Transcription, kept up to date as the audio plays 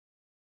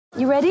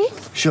You ready?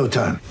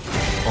 Showtime.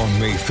 On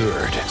May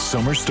 3rd,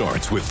 summer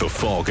starts with The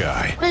Fall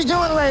Guy. Let's do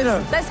it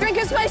later. Let's drink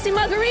a spicy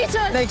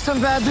margarita. Make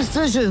some bad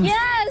decisions.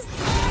 Yes!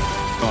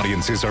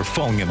 Audiences are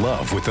falling in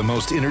love with the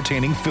most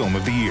entertaining film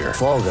of the year.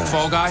 Fall Guy.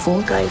 Fall Guy?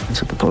 Fall Guy.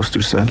 That's what the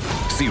poster said.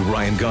 See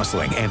Ryan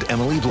Gosling and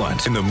Emily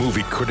Blunt in the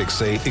movie critics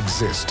say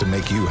exists to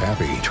make you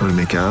happy. Trying to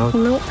make it out?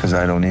 Nope. Because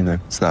I don't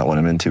either. It's not what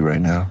I'm into right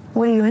now.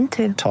 What are you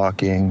into?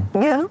 Talking.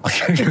 Yeah.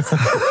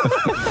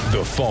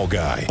 The Fall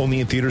Guy.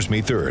 Only in theaters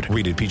May 3rd.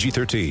 Rated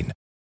PG-13.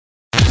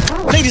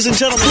 Ladies and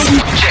gentlemen,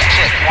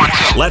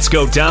 let's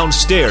go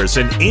downstairs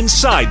and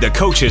inside the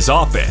coach's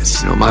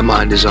office. You know, my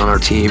mind is on our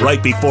team.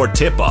 Right before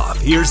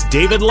tip-off, here's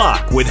David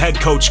Locke with head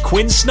coach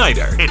Quinn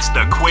Snyder. It's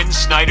the Quinn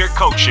Snyder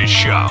Coaches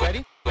Show.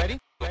 Ready?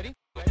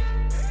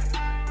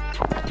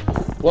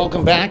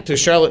 Welcome back to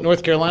Charlotte,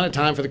 North Carolina.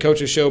 Time for the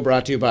Coaches Show,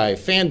 brought to you by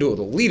FanDuel,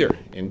 the leader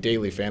in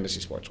daily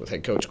fantasy sports, with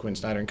head coach Quinn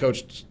Snyder. And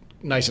Coach,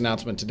 nice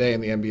announcement today in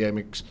the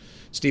NBA.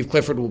 Steve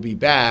Clifford will be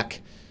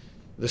back.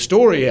 The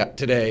story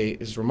today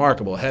is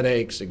remarkable.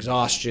 Headaches,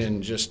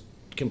 exhaustion, just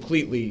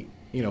completely,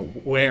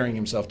 wearing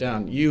himself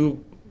down.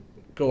 You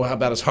go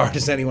about as hard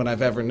as anyone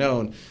I've ever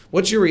known.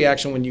 What's your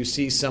reaction when you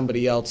see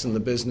somebody else in the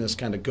business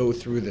kind of go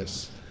through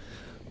this?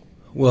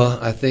 Well,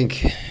 I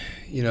think,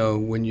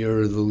 when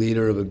you're the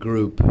leader of a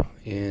group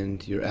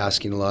and you're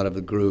asking a lot of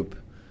the group,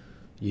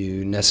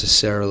 you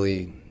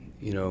necessarily,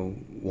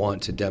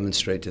 want to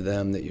demonstrate to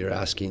them that you're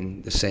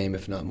asking the same,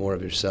 if not more,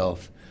 of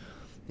yourself.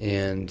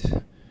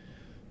 And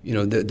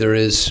there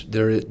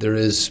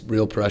is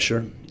real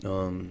pressure,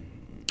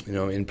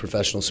 in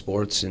professional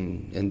sports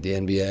and the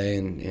NBA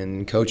and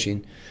in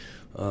coaching.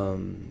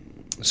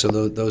 So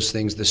those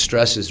things, the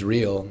stress is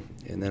real.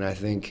 And then I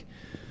think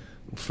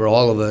for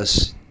all of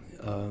us,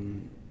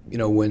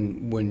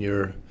 when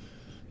you're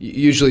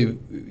usually,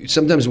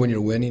 sometimes when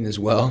you're winning as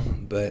well,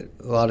 but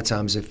a lot of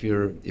times if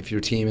your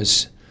team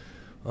is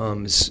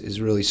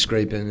really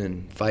scraping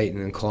and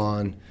fighting and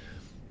clawing,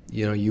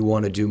 you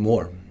want to do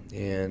more.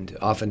 And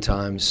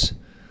oftentimes,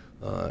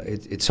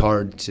 it's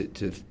hard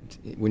to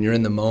when you're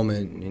in the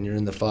moment and you're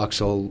in the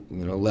foxhole.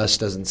 Less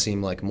doesn't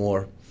seem like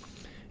more.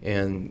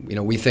 And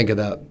we think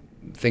about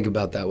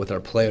that with our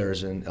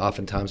players, and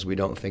oftentimes we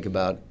don't think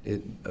about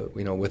it,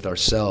 with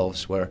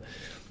ourselves. Where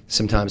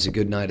sometimes a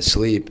good night of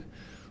sleep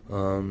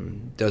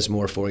does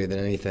more for you than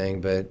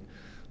anything. But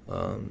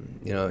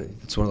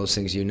it's one of those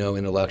things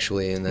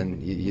intellectually, and then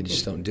you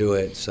just don't do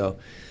it. So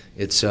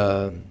it's.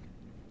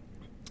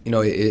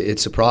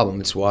 It's a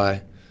problem. It's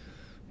why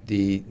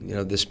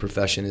this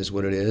profession is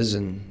what it is,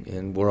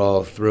 and we're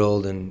all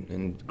thrilled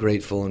and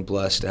grateful and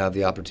blessed to have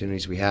the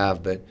opportunities we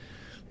have, but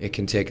it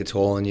can take a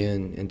toll on you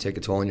and take a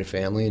toll on your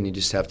family, and you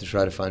just have to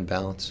try to find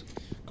balance.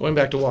 Going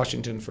back to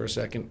Washington for a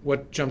second,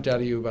 what jumped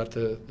out at you about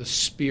the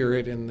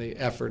spirit and the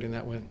effort in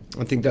that win?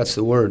 I think that's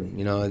the word.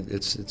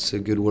 It's a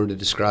good word to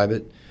describe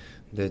it,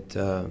 that,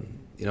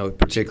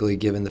 particularly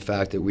given the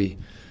fact that we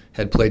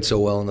had played so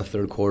well in the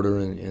third quarter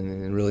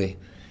and really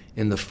 –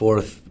 in the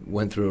fourth,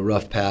 went through a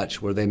rough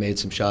patch where they made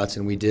some shots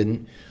and we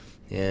didn't.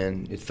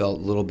 And it felt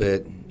a little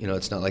bit,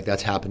 it's not like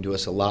that's happened to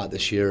us a lot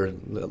this year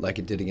like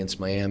it did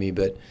against Miami,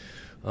 but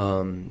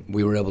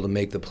we were able to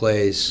make the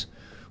plays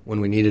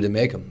when we needed to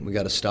make them. We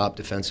got to stop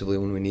defensively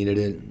when we needed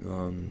it.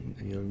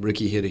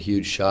 Ricky hit a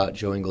huge shot.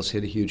 Joe Ingles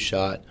hit a huge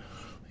shot.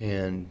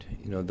 And,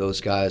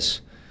 those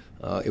guys,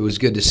 it was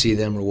good to see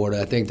them rewarded.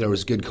 I think there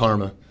was good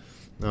karma.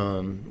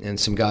 And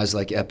some guys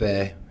like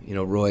Epé,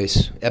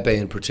 Royce, Epé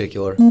in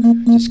particular,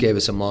 just gave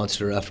us a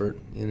monster effort,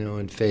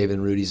 in Fave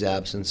and Rudy's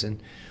absence,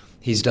 and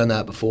he's done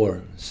that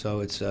before. So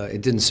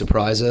it didn't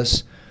surprise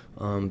us,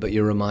 but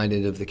you're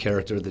reminded of the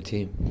character of the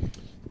team.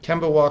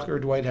 Kemba Walker,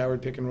 Dwight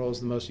Howard pick and roll is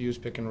the most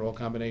used pick and roll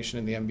combination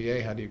in the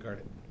NBA. How do you guard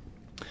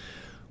it?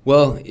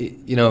 Well,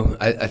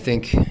 I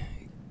think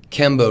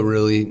Kemba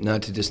really,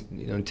 not to just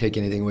take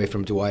anything away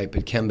from Dwight,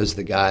 but Kemba's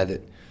the guy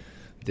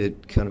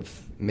that kind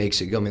of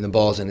makes it go. I mean, the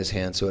ball's in his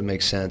hand, so it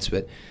makes sense.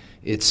 But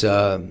it's,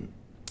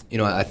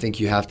 I think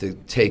you have to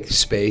take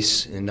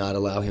space and not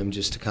allow him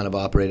just to kind of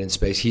operate in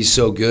space. He's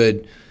so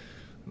good,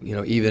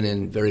 even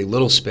in very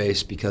little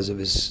space because of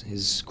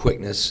his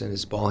quickness and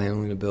his ball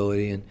handling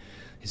ability and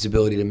his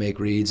ability to make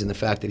reads and the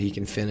fact that he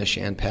can finish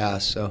and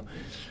pass. So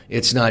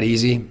it's not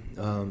easy.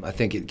 I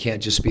think it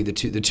can't just be the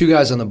two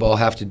guys on the ball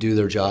have to do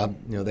their job.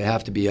 They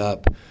have to be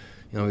up.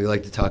 We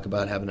like to talk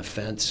about having a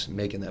fence,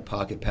 making that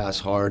pocket pass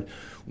hard.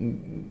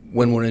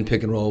 When we're in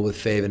pick and roll with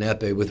Fave and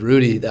Epé, with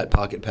Rudy, that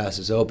pocket pass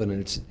is open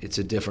and it's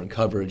a different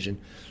coverage. And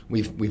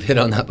we've hit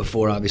on that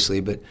before,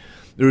 obviously, but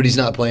Rudy's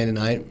not playing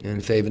tonight, and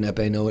Fave and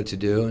Epé know what to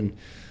do, and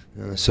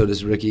so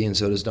does Ricky, and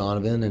so does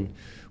Donovan, and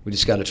we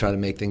just got to try to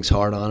make things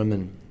hard on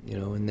them,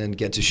 and then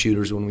get to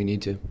shooters when we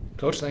need to.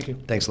 Coach, thank you.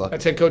 Thanks a lot.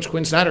 That's head coach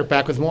Quinn Snyder.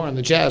 Back with more on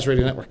the Jazz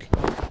Radio Network.